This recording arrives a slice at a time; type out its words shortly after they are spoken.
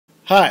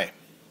Hi,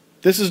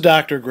 this is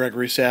Dr.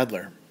 Gregory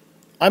Sadler.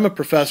 I'm a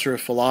professor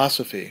of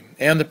philosophy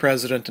and the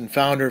president and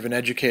founder of an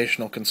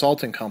educational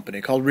consulting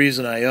company called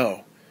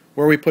Reason.io,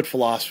 where we put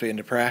philosophy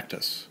into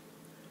practice.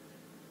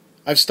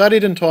 I've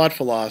studied and taught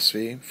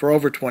philosophy for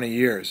over 20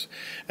 years,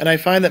 and I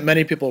find that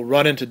many people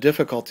run into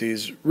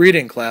difficulties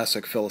reading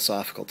classic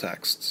philosophical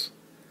texts.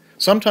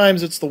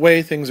 Sometimes it's the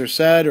way things are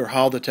said or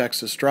how the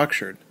text is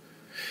structured.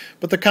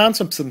 But the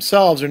concepts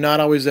themselves are not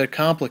always that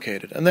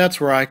complicated, and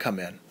that's where I come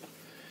in.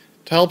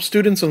 To help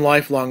students and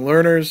lifelong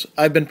learners,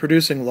 I've been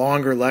producing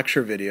longer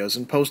lecture videos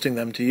and posting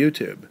them to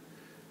YouTube.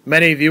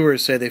 Many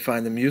viewers say they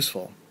find them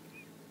useful.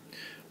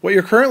 What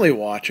you're currently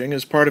watching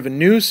is part of a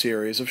new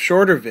series of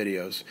shorter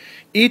videos,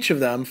 each of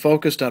them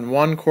focused on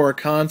one core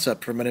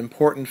concept from an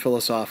important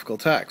philosophical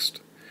text.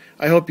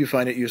 I hope you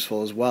find it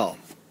useful as well.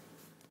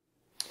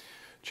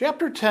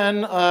 Chapter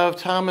 10 of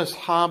Thomas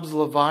Hobbes'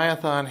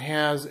 Leviathan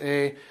has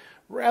a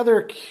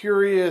rather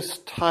curious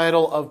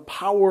title of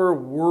Power,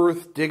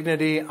 Worth,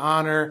 Dignity,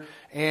 Honor,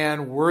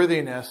 and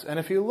Worthiness. And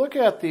if you look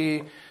at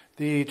the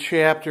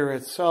chapter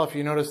itself,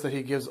 you notice that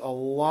he gives a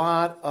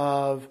lot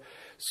of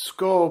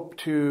scope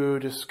to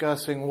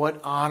discussing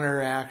what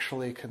honor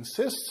actually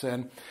consists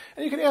in.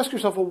 And you can ask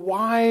yourself, well,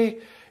 why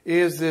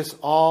is this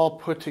all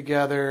put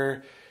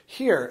together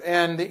here?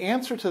 And the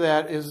answer to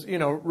that is,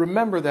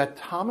 remember that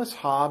Thomas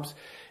Hobbes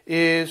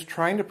is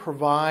trying to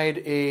provide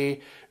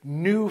a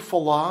new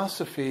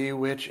philosophy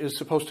which is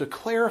supposed to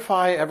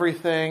clarify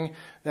everything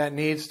that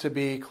needs to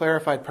be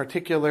clarified,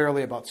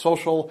 particularly about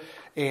social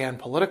and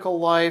political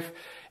life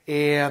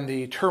and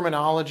the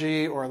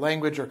terminology or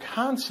language or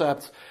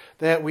concepts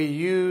that we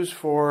use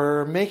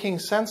for making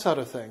sense out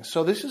of things.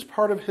 So this is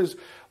part of his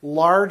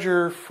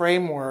larger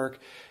framework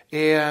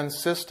and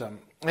system.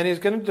 And he's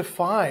going to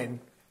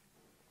define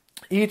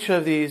each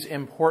of these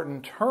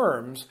important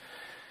terms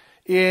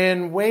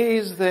in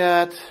ways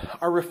that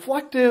are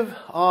reflective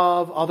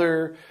of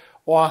other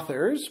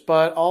authors,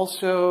 but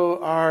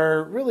also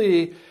are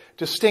really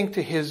distinct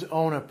to his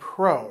own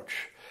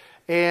approach.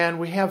 And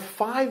we have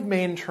 5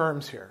 main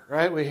terms here,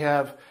 right? We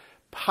have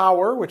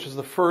power, which is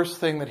the first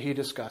thing that he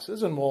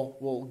discusses, and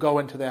we'll go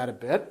into that a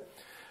bit.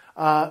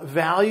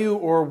 Value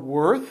or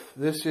worth,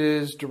 this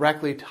is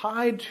directly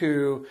tied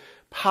to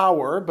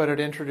power, but it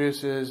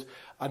introduces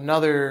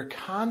another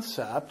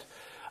concept.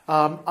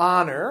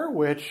 Honor,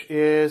 which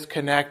is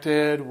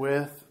connected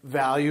with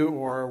value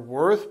or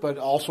worth, but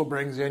also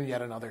brings in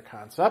yet another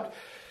concept.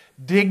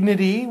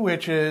 Dignity,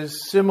 which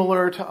is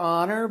similar to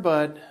honor,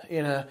 but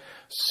in a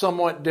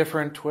somewhat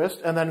different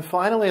twist. And then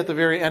finally, at the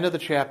very end of the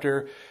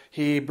chapter,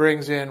 he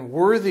brings in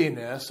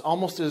worthiness,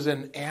 almost as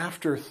an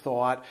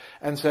afterthought,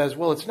 and says,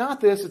 well, it's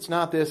not this,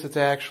 it's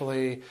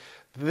actually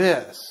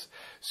this.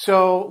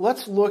 So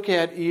let's look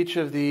at each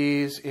of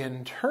these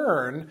in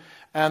turn,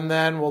 and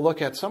then we'll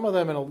look at some of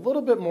them in a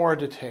little bit more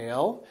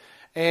detail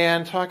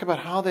and talk about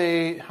how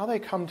they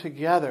come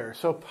together.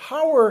 So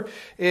power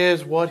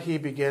is what he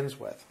begins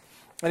with.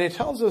 And he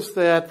tells us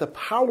that the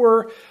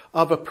power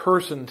of a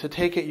person, to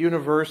take it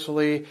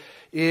universally,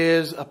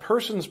 is a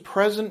person's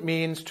present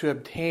means to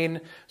obtain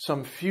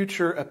some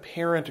future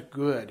apparent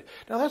good.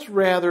 Now that's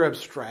rather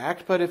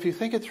abstract, but if you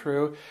think it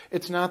through,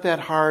 it's not that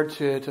hard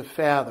to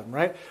fathom,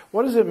 right?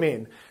 What does it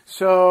mean?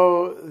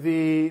 So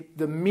the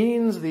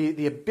means,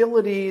 the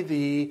ability,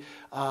 the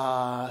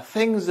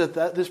things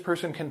that this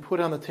person can put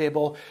on the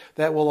table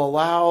that will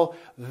allow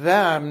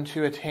them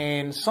to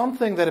attain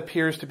something that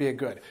appears to be a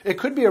good. It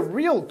could be a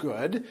real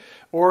good,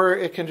 or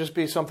it can just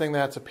be something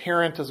that's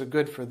apparent as a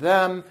good for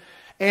them.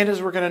 And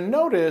as we're going to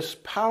notice,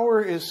 power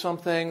is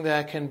something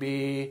that can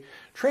be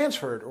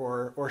transferred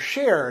or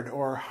shared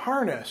or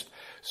harnessed.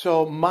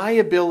 So my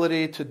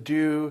ability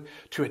to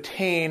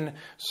attain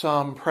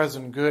some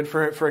present good,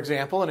 for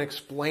example, in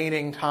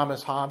explaining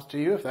Thomas Hobbes to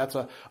you, if that's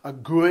a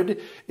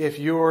good, if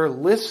you're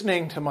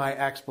listening to my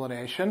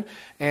explanation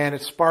and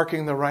it's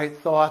sparking the right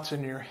thoughts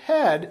in your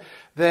head,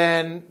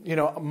 then,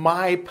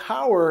 my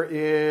power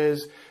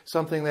is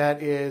something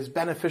that is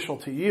beneficial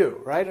to you,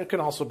 right? It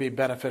can also be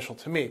beneficial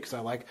to me because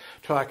I like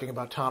talking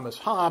about Thomas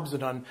Hobbes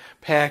and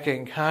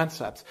unpacking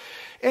concepts.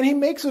 And he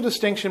makes a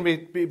distinction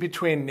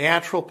between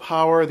natural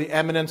power, the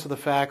eminence of the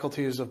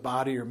faculties of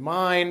body or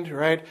mind,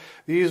 right?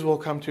 These will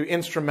come to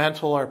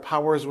instrumental, or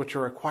powers which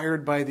are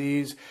acquired by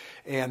these,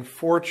 and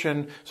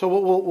fortune. So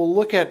we'll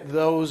look at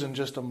those in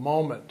just a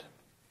moment.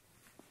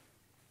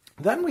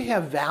 Then we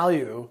have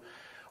value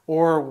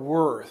or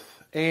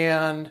worth.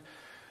 And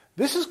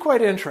this is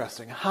quite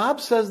interesting.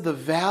 Hobbes says the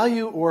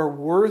value or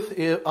worth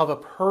of a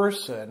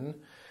person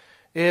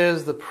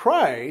is the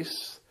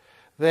price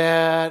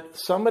that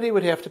somebody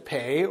would have to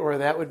pay, or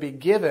that would be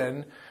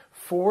given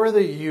for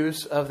the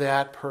use of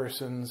that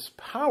person's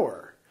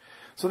power.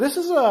 So this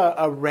is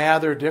a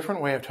rather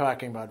different way of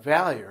talking about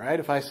value, right?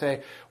 If I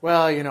say,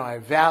 well, I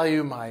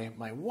value my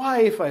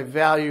wife, I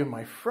value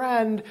my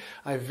friend,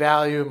 I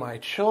value my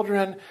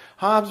children,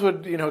 Hobbes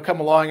would, come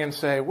along and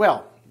say,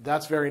 well,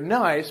 that's very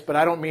nice, but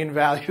I don't mean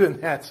value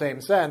in that same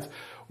sense.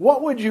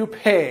 what would you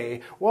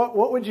pay?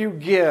 What would you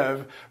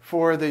give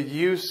for the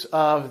use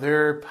of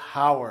their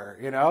power?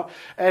 You know,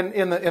 and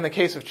in the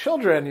case of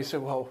children, you say,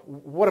 well,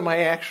 what do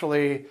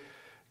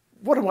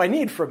I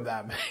need from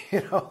them?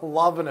 You know,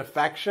 love and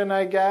affection,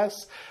 I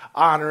guess.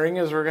 Honoring,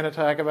 as we're going to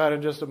talk about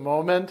in just a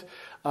moment.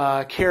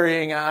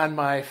 Carrying on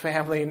my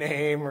family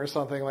name or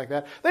something like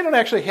that. They don't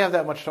actually have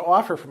that much to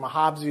offer from a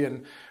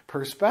Hobbesian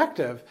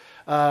perspective.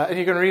 And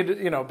you can read,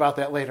 about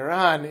that later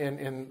on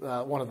in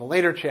one of the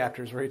later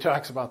chapters where he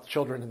talks about the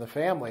children in the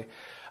family.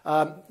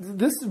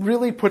 This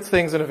really puts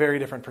things in a very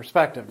different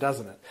perspective,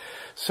 doesn't it?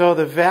 So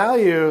the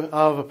value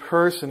of a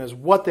person is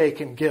what they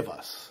can give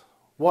us.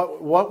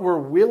 What we're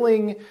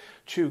willing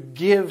to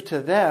give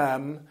to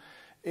them.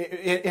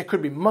 It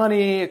could be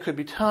money, it could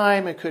be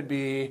time, it could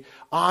be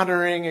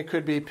honoring, it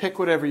could be pick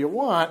whatever you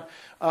want.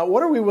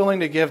 What are we willing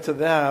to give to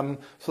them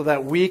so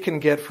that we can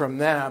get from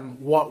them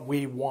what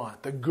we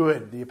want, the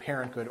good, the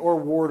apparent good, or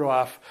ward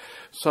off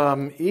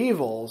some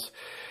evils?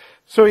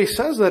 So he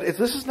says that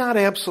this is not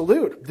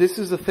absolute. This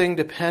is a thing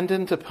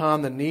dependent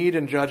upon the need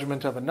and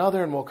judgment of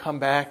another, and we'll come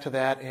back to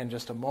that in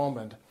just a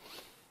moment.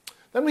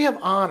 Then we have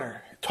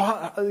honor.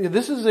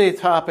 This is a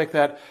topic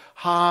that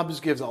Hobbes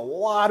gives a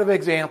lot of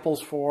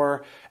examples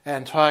for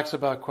and talks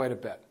about quite a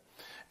bit.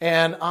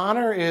 And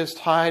honor is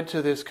tied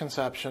to this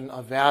conception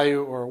of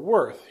value or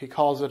worth. He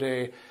calls it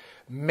a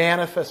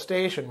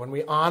manifestation. When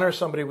we honor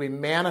somebody, we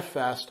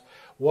manifest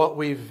what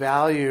we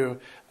value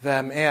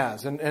them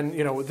as. And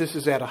this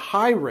is at a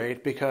high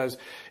rate because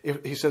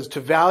if he says to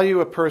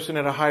value a person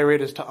at a high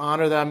rate is to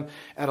honor them.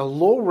 At a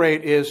low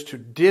rate is to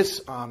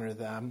dishonor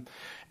them.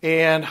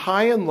 And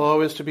high and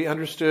low is to be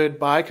understood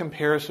by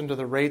comparison to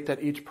the rate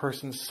that each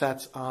person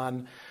sets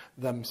on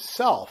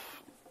themselves.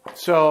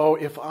 So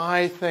if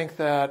I think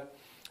that,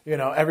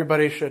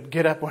 everybody should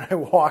get up when I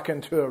walk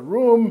into a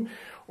room,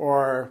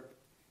 or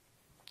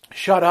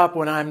shut up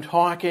when I'm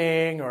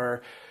talking,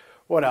 or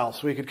what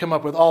else? We could come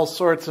up with all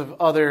sorts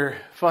of other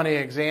funny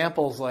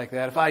examples like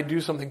that. If I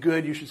do something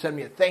good, you should send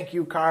me a thank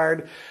you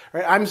card.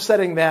 Right? I'm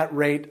setting that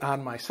rate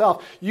on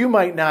myself. You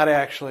might not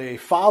actually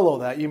follow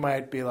that. You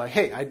might be like,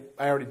 hey,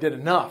 I already did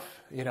enough,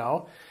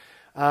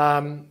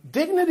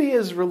 Dignity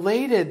is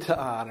related to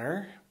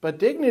honor, but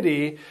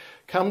dignity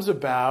comes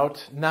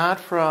about not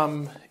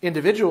from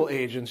individual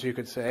agents, you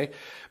could say,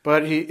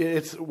 but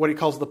it's what he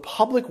calls the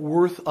public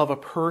worth of a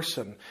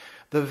person.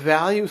 The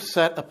value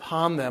set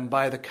upon them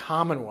by the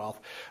Commonwealth.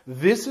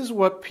 This is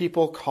what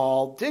people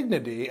call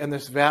dignity, and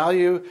this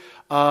value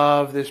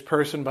of this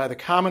person by the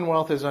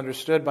Commonwealth is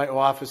understood by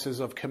offices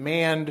of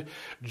command,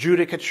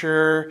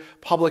 judicature,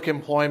 public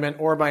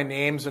employment, or by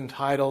names and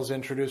titles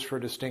introduced for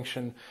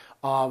distinction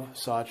of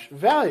such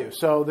value.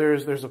 So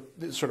there's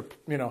a sort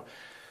of,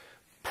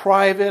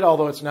 private,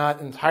 although it's not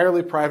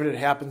entirely private, it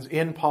happens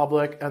in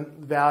public, and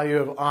value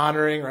of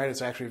honoring, right?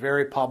 It's actually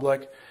very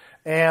public.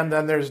 And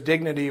then there's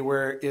dignity,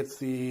 where it's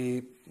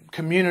the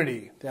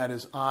community that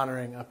is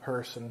honoring a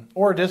person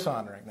or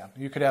dishonoring them.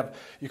 You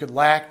could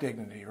lack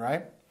dignity,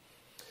 right?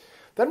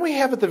 Then we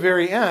have at the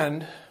very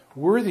end,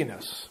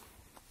 worthiness.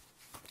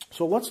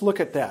 So let's look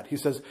at that. He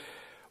says,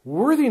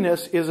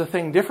 worthiness is a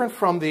thing different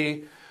from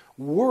the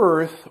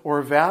worth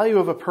or value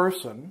of a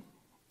person.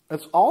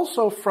 It's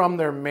also from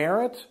their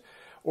merit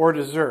or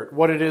desert,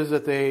 what it is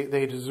that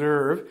they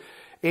deserve,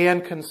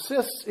 and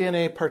consists in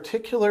a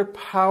particular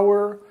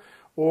power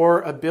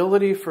or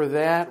ability for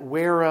that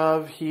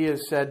whereof he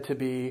is said to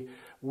be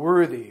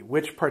worthy,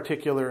 which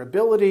particular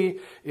ability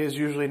is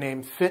usually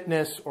named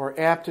fitness or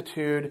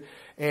aptitude.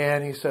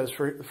 And he says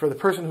for the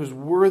person who's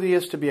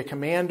worthiest to be a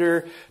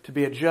commander, to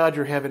be a judge,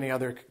 or have any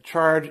other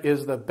charge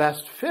is the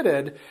best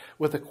fitted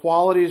with the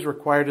qualities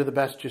required to the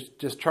best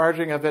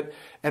discharging of it.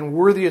 And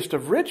worthiest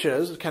of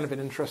riches, kind of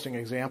an interesting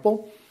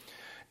example,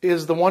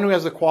 is the one who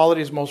has the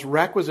qualities most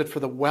requisite for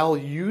the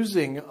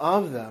well-using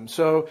of them.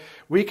 So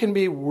we can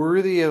be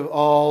worthy of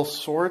all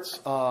sorts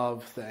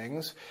of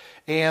things,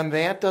 and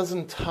that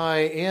doesn't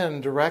tie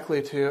in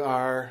directly to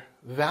our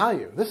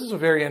value. This is a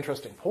very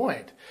interesting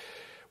point.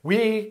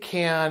 We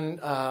can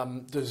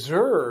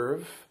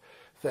deserve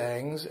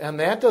things, and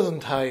that doesn't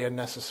tie in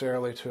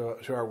necessarily to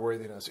our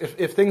worthiness.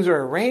 If things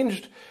are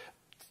arranged,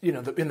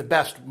 in the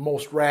best,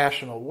 most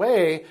rational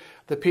way,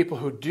 the people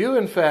who do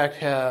in fact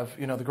have,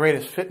 the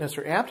greatest fitness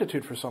or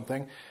aptitude for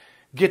something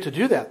get to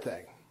do that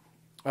thing,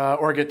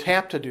 or get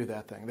tapped to do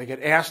that thing. They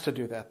get asked to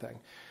do that thing.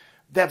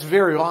 That's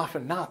very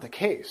often not the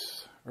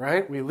case,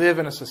 right? We live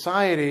in a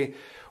society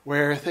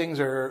where things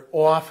are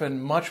often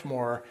much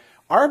more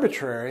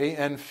arbitrary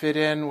and fit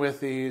in with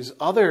these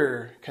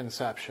other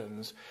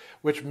conceptions,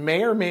 which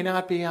may or may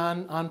not be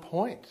on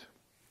point.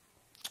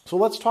 So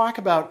let's talk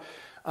about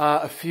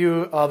a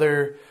few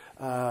other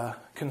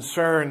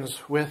concerns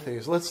with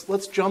these.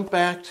 Let's jump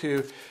back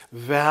to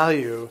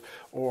value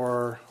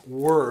or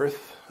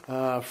worth.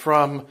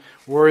 from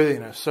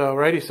worthiness. So,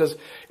 right, he says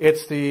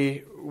it's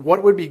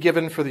what would be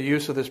given for the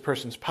use of this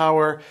person's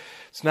power.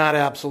 It's not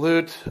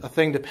absolute, a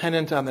thing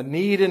dependent on the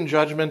need and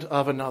judgment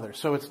of another.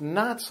 So it's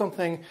not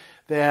something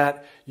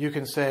that you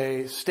can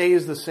say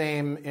stays the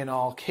same in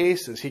all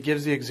cases. He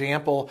gives the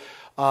example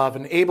of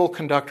an able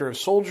conductor of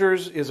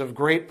soldiers is of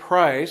great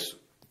price,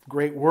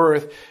 great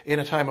worth in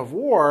a time of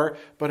war,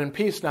 but in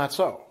peace not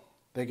so.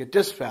 They get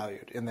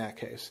disvalued in that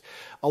case.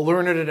 A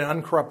learned and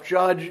uncorrupt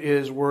judge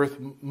is worth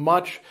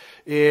much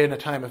in a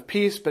time of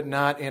peace, but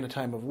not in a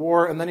time of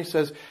war. And then he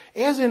says,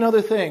 as in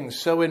other things,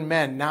 so in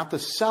men, not the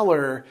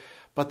seller,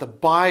 but the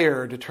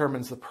buyer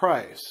determines the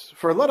price.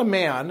 For let a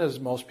man, as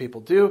most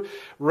people do,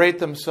 rate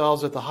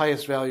themselves at the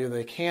highest value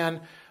they can.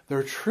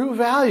 Their true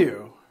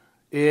value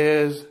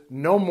is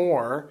no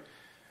more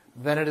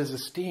than it is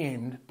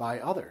esteemed by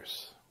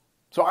others.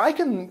 So I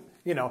can,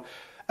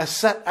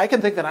 I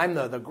can think that I'm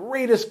the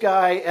greatest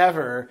guy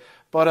ever,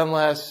 but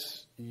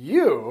unless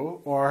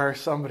you or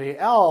somebody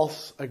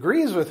else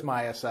agrees with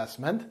my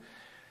assessment,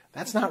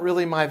 that's not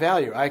really my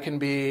value. I can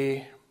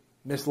be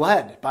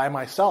misled by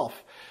myself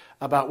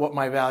about what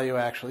my value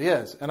actually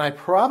is. And I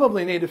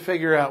probably need to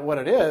figure out what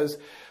it is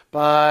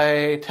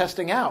by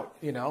testing out,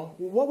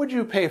 what would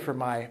you pay for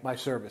my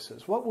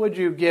services? What would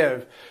you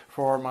give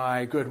for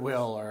my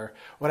goodwill or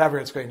whatever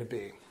it's going to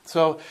be?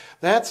 So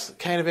that's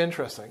kind of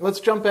interesting. Let's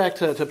jump back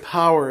to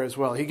power as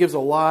well. He gives a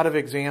lot of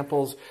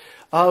examples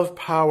of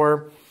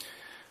power.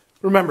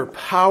 Remember,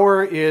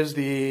 power is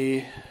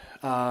the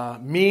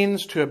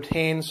means to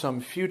obtain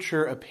some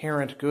future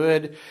apparent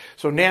good.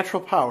 So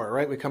natural power,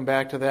 right? We come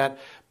back to that.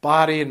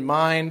 Body and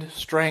mind,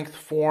 strength,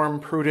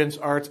 form, prudence,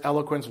 arts,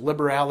 eloquence,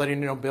 liberality,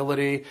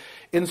 nobility.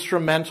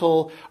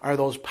 Instrumental are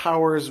those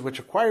powers which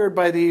acquired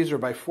by these or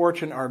by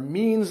fortune are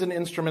means and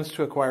instruments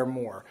to acquire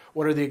more.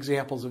 What are the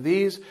examples of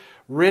these?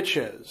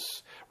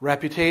 Riches,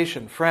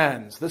 reputation,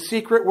 friends, the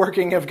secret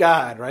working of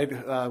God,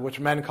 right? Which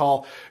men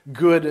call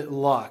good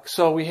luck.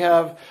 So we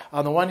have,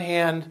 on the one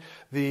hand,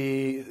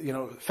 the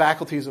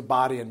faculties of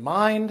body and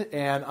mind,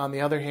 and on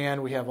the other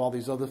hand, we have all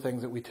these other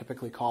things that we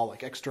typically call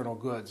like external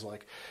goods,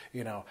 like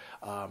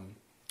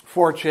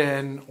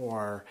fortune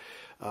or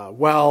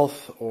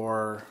wealth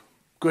or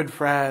good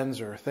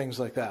friends or things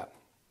like that.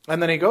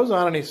 And then he goes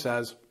on and he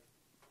says,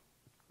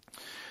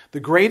 the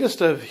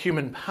greatest of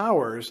human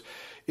powers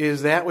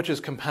is that which is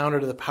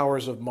compounded of the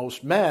powers of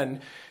most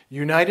men,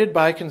 united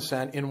by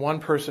consent in one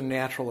person,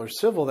 natural or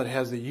civil, that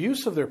has the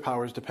use of their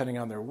powers depending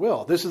on their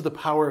will. This is the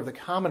power of the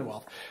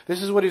commonwealth.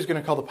 This is what he's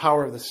going to call the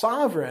power of the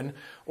sovereign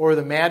or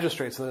the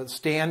magistrates, the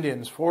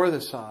stand-ins for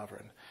the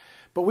sovereign.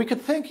 But we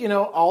could think,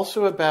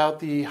 also about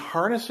the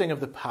harnessing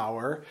of the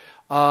power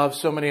of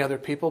so many other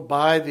people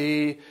by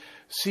the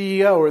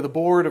CEO or the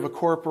board of a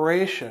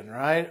corporation,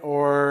 right?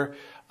 Or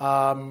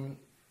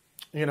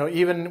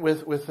even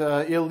with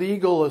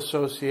illegal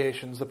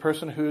associations, the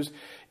person who's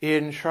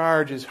in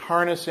charge is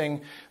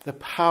harnessing the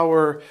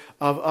power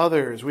of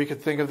others. We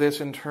could think of this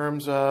in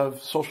terms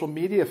of social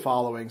media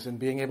followings and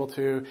being able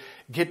to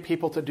get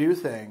people to do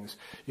things.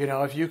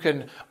 If you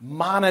can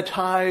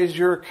monetize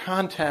your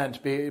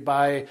content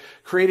by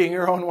creating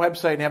your own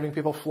website and having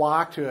people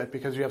flock to it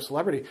because you have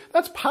celebrity,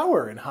 that's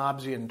power in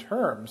Hobbesian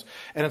terms,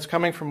 and it's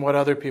coming from what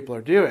other people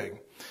are doing.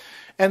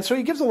 And so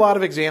he gives a lot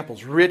of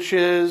examples.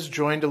 Riches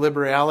joined to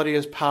liberality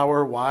is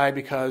power. Why?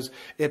 Because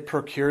it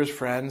procures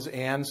friends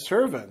and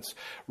servants.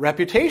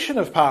 Reputation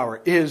of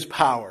power is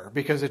power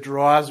because it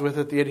draws with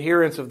it the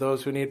adherence of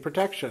those who need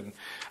protection.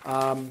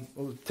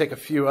 We'll take a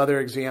few other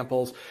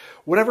examples.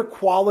 Whatever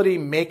quality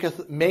make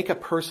a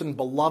person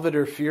beloved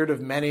or feared of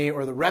many,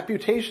 or the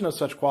reputation of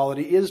such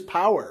quality, is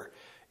power.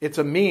 It's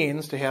a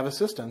means to have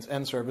assistance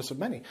and service of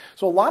many.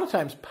 So a lot of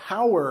times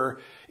power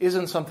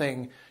isn't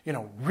something,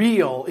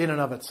 real in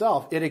and of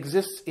itself. It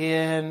exists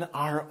in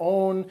our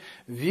own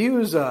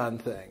views on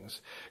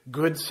things.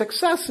 Good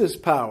success is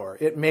power.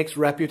 It makes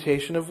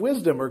reputation of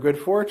wisdom or good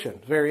fortune.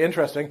 Very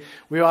interesting.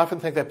 We often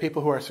think that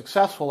people who are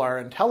successful are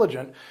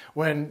intelligent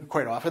when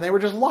quite often they were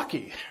just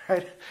lucky,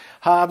 right?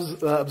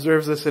 Hobbes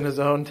observes this in his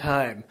own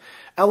time.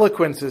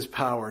 Eloquence is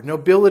power.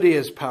 Nobility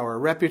is power.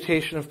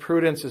 Reputation of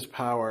prudence is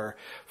power.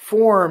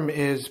 Form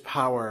is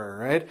power,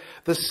 right?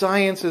 The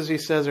sciences, he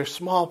says, are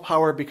small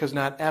power because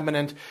not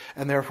eminent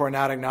and therefore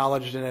not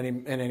acknowledged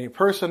in any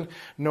person,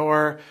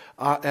 nor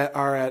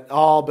are at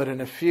all but in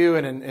a few,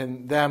 and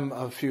in them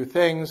a few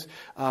things.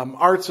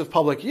 Arts of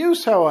public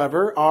use,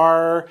 however,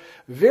 are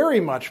very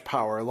much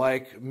power,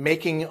 like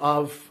making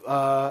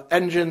of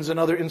engines and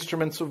other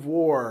instruments of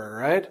war,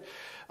 right?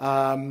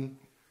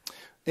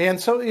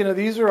 And so,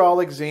 these are all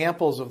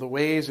examples of the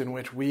ways in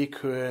which we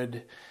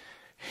could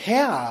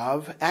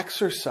have,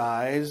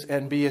 exercise,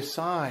 and be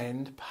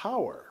assigned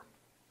power.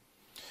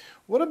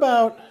 What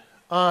about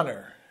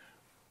honor?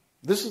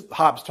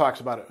 Hobbes talks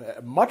about it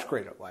at much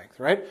greater length,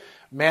 right?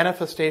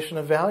 Manifestation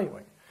of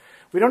valuing.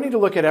 We don't need to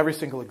look at every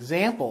single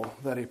example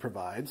that he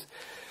provides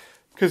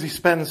because he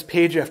spends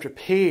page after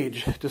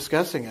page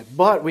discussing it,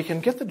 but we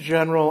can get the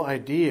general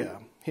idea.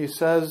 He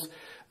says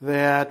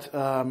that,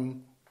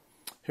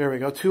 here we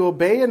go, to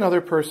obey another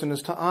person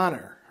is to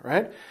honor,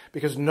 right?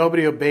 Because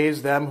nobody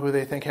obeys them who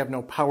they think have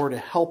no power to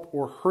help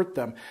or hurt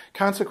them.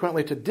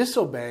 Consequently, to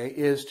disobey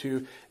is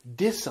to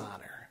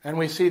dishonor. And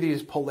we see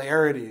these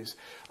polarities,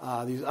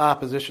 these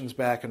oppositions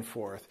back and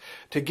forth.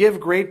 To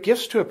give great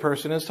gifts to a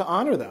person is to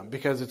honor them,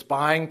 because it's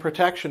buying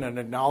protection and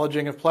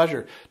acknowledging of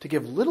pleasure. To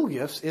give little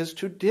gifts is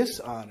to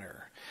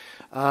dishonor.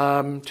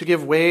 To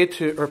give way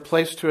to or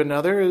place to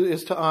another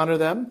is to honor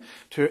them.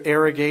 To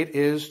arrogate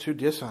is to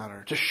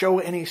dishonor. To show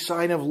any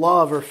sign of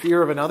love or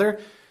fear of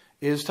another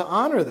is to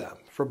honor them.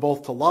 For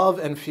both to love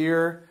and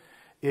fear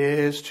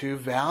is to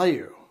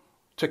value.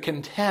 To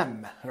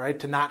contemn, right?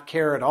 To not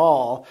care at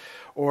all,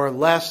 or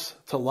less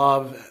to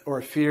love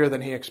or fear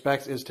than he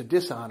expects is to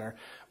dishonor.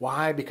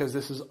 Why? Because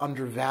this is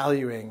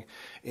undervaluing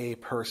a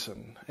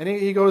person. And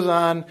he goes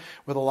on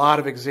with a lot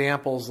of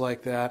examples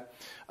like that.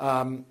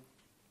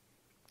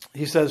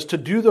 He says, to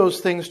do those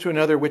things to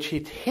another which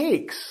he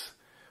takes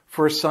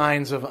for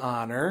signs of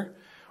honor,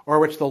 or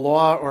which the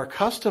law or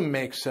custom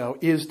makes so,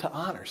 is to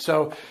honor.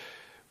 So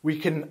we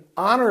can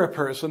honor a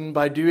person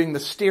by doing the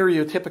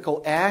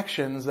stereotypical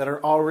actions that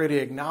are already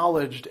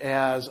acknowledged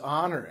as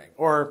honoring,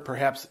 or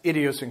perhaps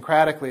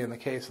idiosyncratically in the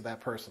case of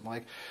that person.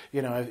 Like,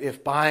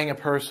 if buying a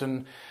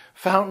person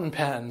fountain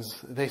pens,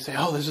 they say,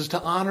 oh, this is to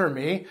honor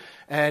me.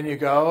 And you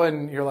go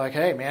and you're like,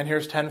 hey, man,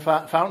 here's 10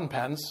 fountain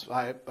pens.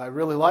 I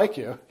really like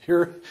you.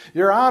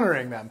 You're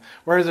honoring them.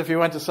 Whereas if you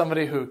went to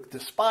somebody who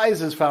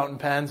despises fountain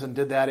pens and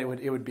did that, it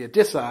would be a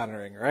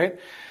dishonoring, right?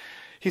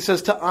 He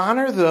says, to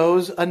honor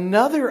those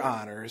another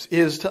honors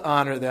is to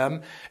honor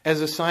them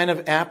as a sign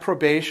of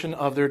approbation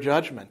of their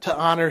judgment. To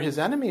honor his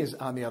enemies,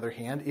 on the other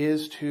hand,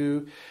 is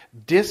to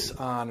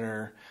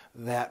dishonor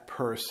that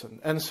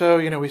person. And so,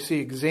 we see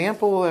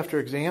example after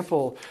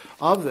example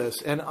of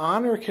this, and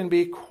honor can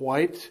be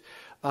quite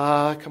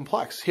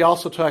complex. He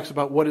also talks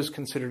about what is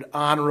considered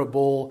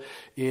honorable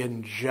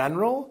in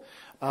general.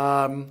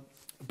 But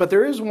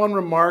there is one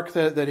remark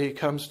that he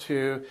comes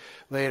to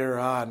later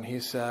on.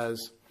 He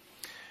says,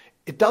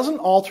 it doesn't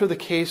alter the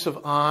case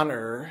of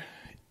honor,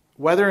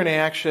 whether an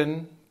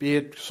action, be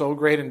it so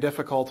great and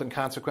difficult and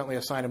consequently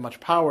a sign of much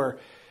power,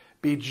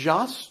 be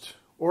just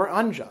or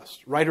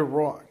unjust, right or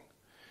wrong.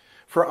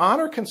 For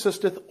honor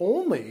consisteth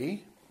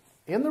only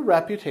in the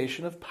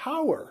reputation of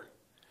power.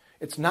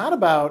 It's not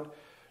about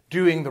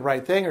doing the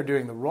right thing or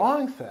doing the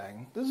wrong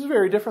thing. This is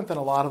very different than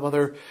a lot of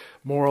other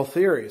moral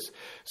theories.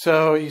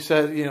 So he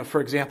said, for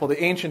example,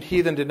 the ancient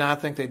heathen did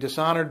not think they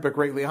dishonored, but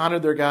greatly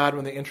honored their God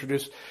when they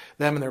introduced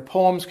them in their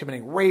poems,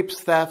 committing rapes,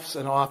 thefts,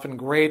 and often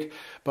great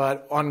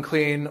but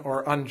unclean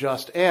or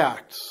unjust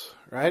acts,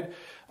 right?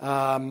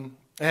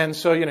 And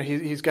so,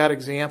 he's got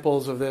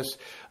examples of this.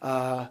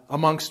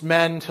 Amongst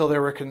men, till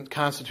there were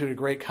constituted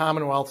great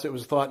commonwealths, it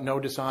was thought no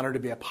dishonor to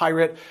be a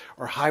pirate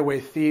or highway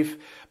thief,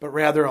 but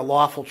rather a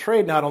lawful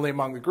trade, not only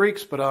among the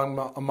Greeks, but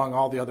among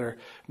all the other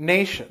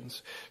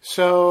nations.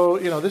 So,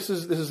 this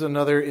is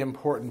another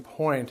important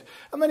point.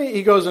 And then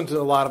he goes into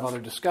a lot of other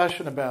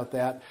discussion about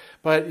that,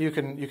 but you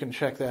can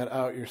check that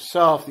out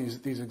yourself,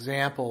 these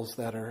examples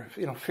that are,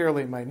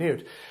 fairly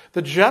minute.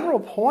 The general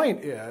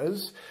point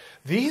is,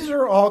 these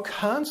are all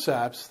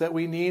concepts that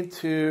we need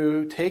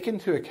to take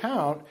into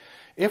account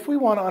if we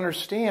want to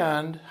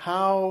understand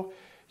how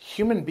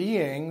human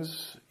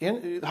beings,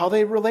 how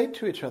they relate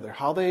to each other,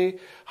 how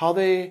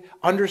they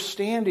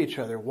understand each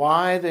other,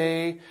 why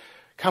they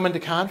come into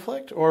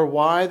conflict, or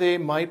why they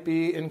might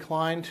be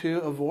inclined to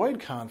avoid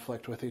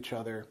conflict with each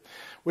other,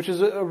 which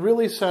is a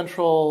really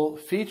central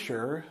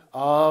feature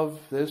of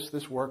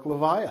this work,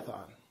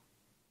 Leviathan.